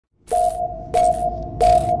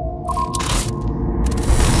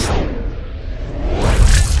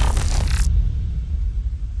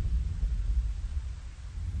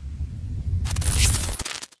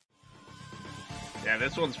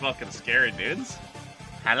This one's fucking scary, dudes.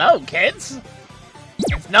 Hello, kids.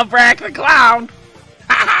 It's Nubrac the Clown.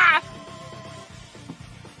 Ha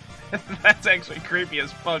ha! That's actually creepy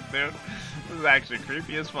as fuck, dude. This is actually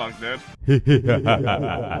creepy as fuck, dude.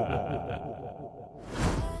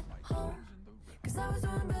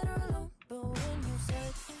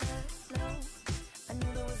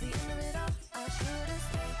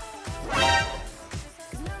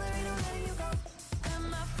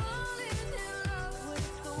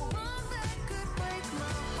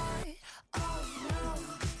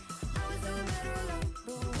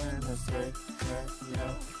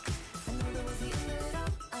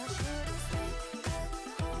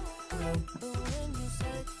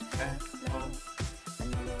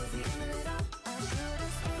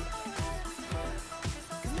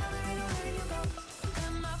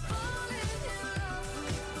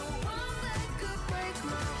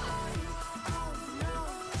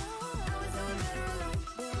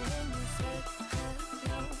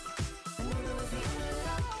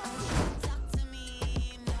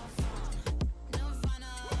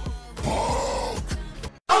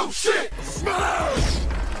 Shit! Smash!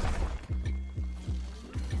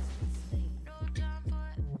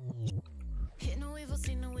 Hit no evil,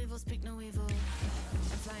 see no evil, speak no evil.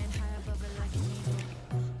 I'm flying high above it like an eagle.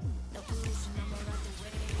 No pollution, I'm all out the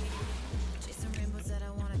way. Chasing rainbows that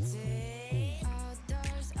I wanna take. All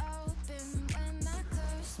doors open when I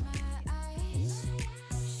close my eyes.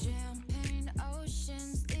 Champagne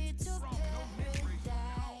oceans lead to paradise.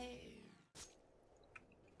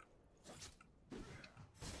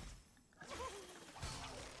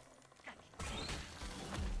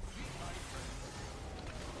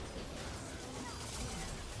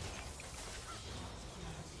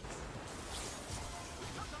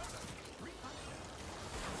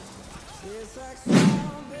 It's like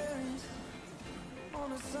strawberries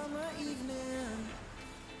on a summer evening,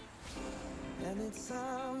 and it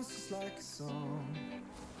sounds just like a song.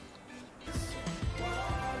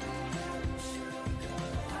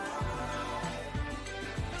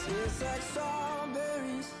 Tastes like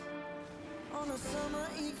strawberries on a summer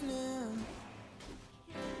evening,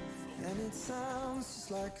 and it sounds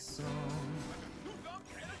just like a song.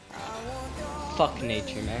 I want your Fuck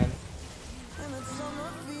nature, man. and that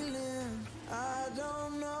summer feeling. I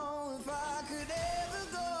don't know if I could ever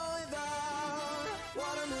go without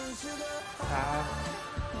watermelon sugar high.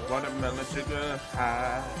 Watermelon sugar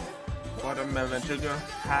high. Watermelon sugar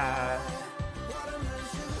high.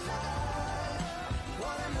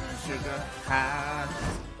 Sugar high.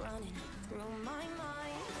 Running through my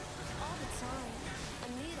mind all the time. I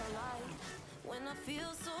need a light. When I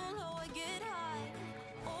feel so low, I get high.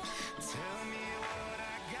 Oh. Tell me what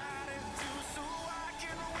I gotta do so I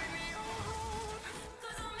can win your heart.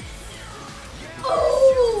 'Cause I miss you.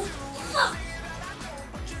 Oh, fuck.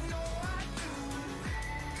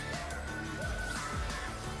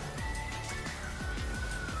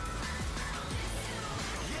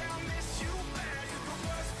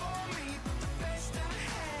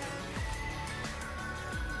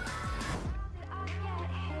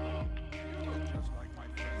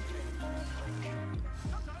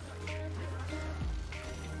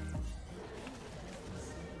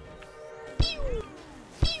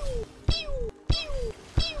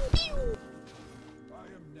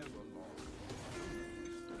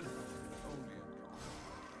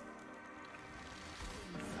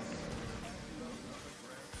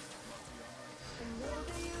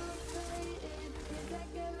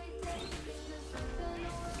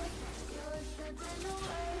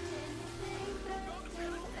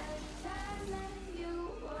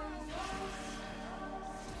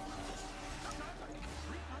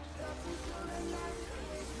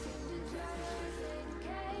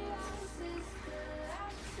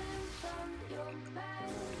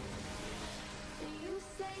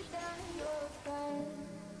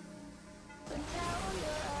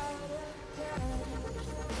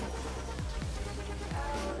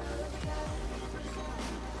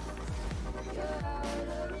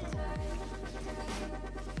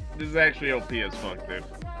 This is actually OP as fuck, dude.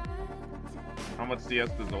 How much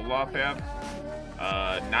CS does Olaf have?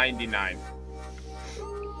 99.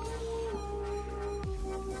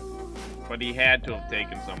 But he had to have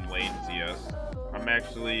taken some lane CS. I'm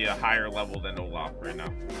actually a higher level than Olaf right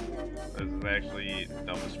now. This is actually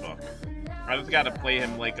dumb as fuck. I just gotta play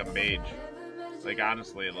him like a mage. Like,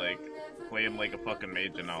 honestly, like, play him like a fucking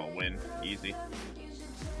mage and I'll win. Easy.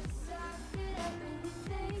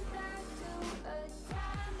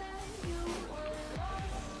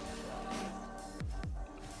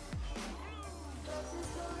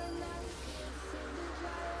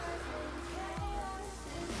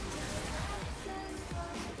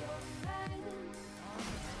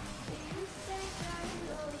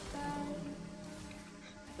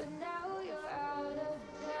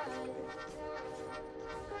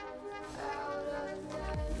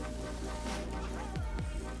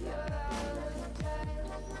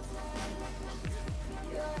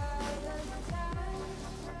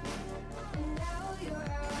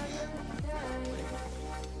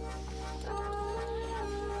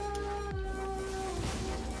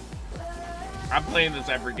 I'm playing this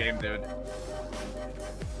every game, dude.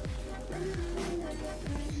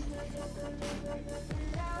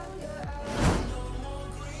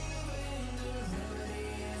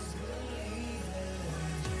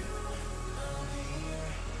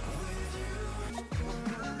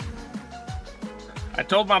 I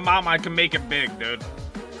told my mom I can make it big, dude.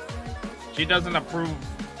 She doesn't approve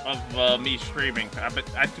of me streaming. I've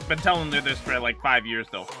been telling her this for like 5 years,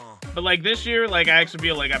 though. But like this year, like I actually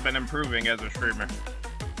feel like I've been improving as a streamer.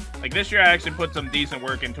 Like this year, I actually put some decent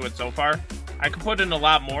work into it so far. I could put in a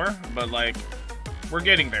lot more, but like we're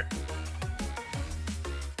getting there.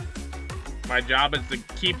 My job is to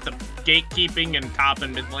keep the gatekeeping in top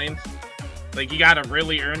and mid lanes. Like you gotta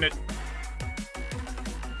really earn it.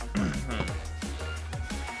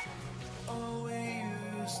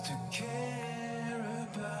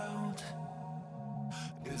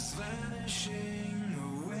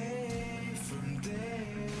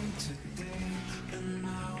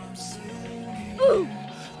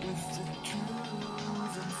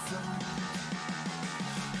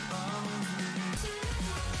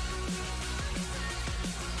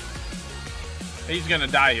 He's gonna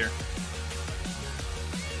die here.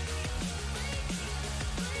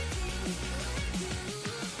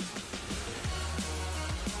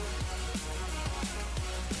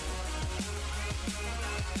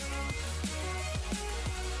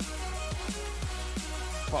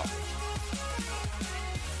 Fuck.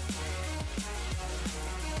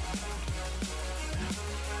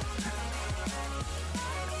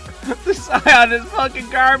 This Sion is fucking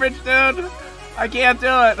garbage, dude. I can't do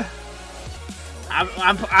it.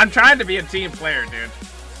 I'm trying to be a team player, dude.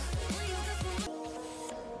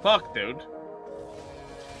 Fuck, dude.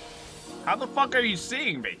 How the fuck are you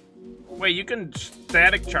seeing me? Wait, you can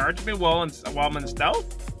static charge me while I'm in stealth?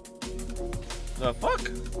 The fuck?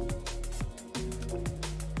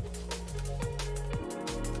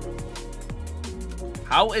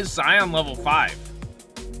 How is Sion level 5?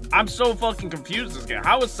 I'm so fucking confused this game.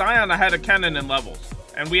 How is Sion ahead of Kennen in levels?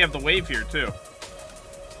 And we have the wave here too.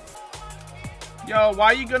 Yo,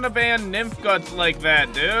 why you gonna ban Nymph Guts like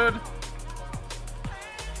that, dude?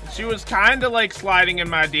 She was kinda like sliding in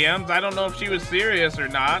my DMs. I don't know if she was serious or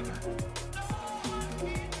not.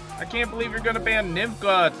 I can't believe you're gonna ban Nymph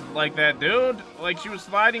Guts like that, dude. Like she was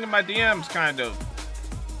sliding in my DMs, kind of.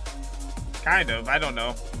 I don't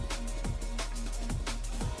know.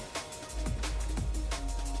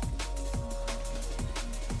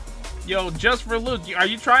 Yo, just for loot, are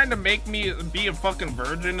you trying to make me be a fucking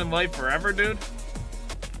virgin in life forever, dude?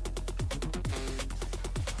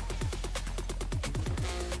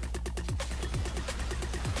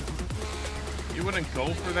 You wouldn't go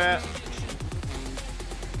for that?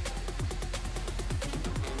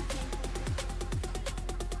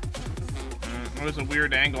 It was a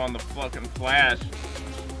weird angle on the fucking flash.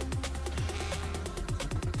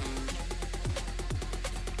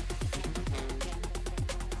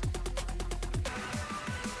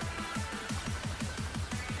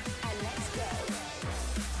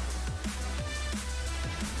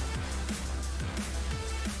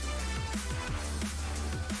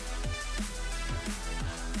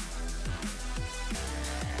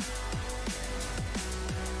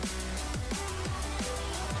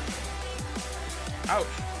 Ouch.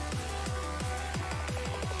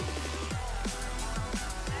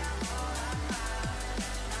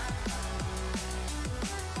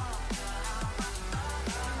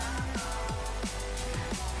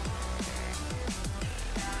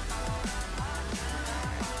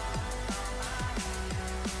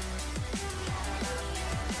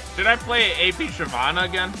 Did I play AP Shyvana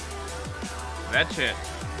again?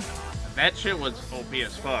 That shit was OP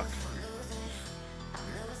as fuck.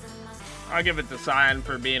 I'll give it to Sion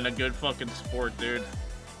for being a good fucking sport, dude.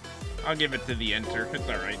 I'll give it to the Enter. It's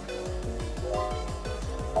alright.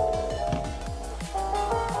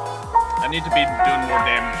 I need to be doing more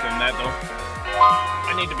damage than that, though.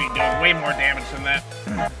 I need to be doing way more damage than that.